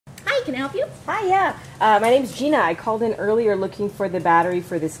Hi, can I help you? Hi, yeah. My name's Gina. I called in earlier looking for the battery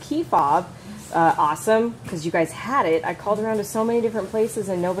for this key fob. Awesome, because you guys had it. I called around to so many different places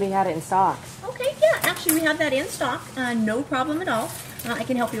and nobody had it in stock. Okay, yeah, actually we have that in stock. No problem at all. I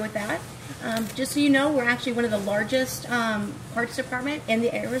can help you with that. Just so you know, we're actually one of the largest parts department in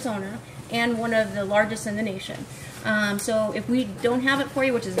the Arizona and one of the largest in the nation. So if we don't have it for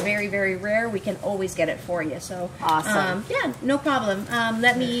you, which is very, very rare, we can always get it for you. So awesome. Yeah, no problem.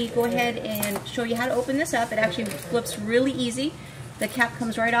 Let me go ahead and show you how to open this up. It actually flips really easy. The cap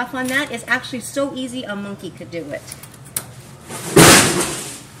comes right off on that. It's actually so easy a monkey could do it.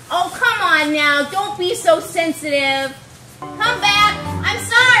 Oh, come on now. Don't be so sensitive. Come back. I'm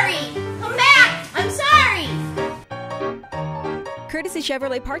sorry. Come back. I'm sorry. Courtesy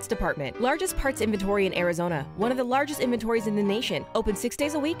Chevrolet Parts Department. Largest parts inventory in Arizona. One of the largest inventories in the nation. Open 6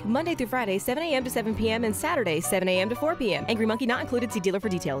 days a week, Monday through Friday, 7 a.m. to 7 p.m. and Saturday, 7 a.m. to 4 p.m. Angry Monkey not included. See dealer for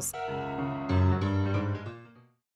details.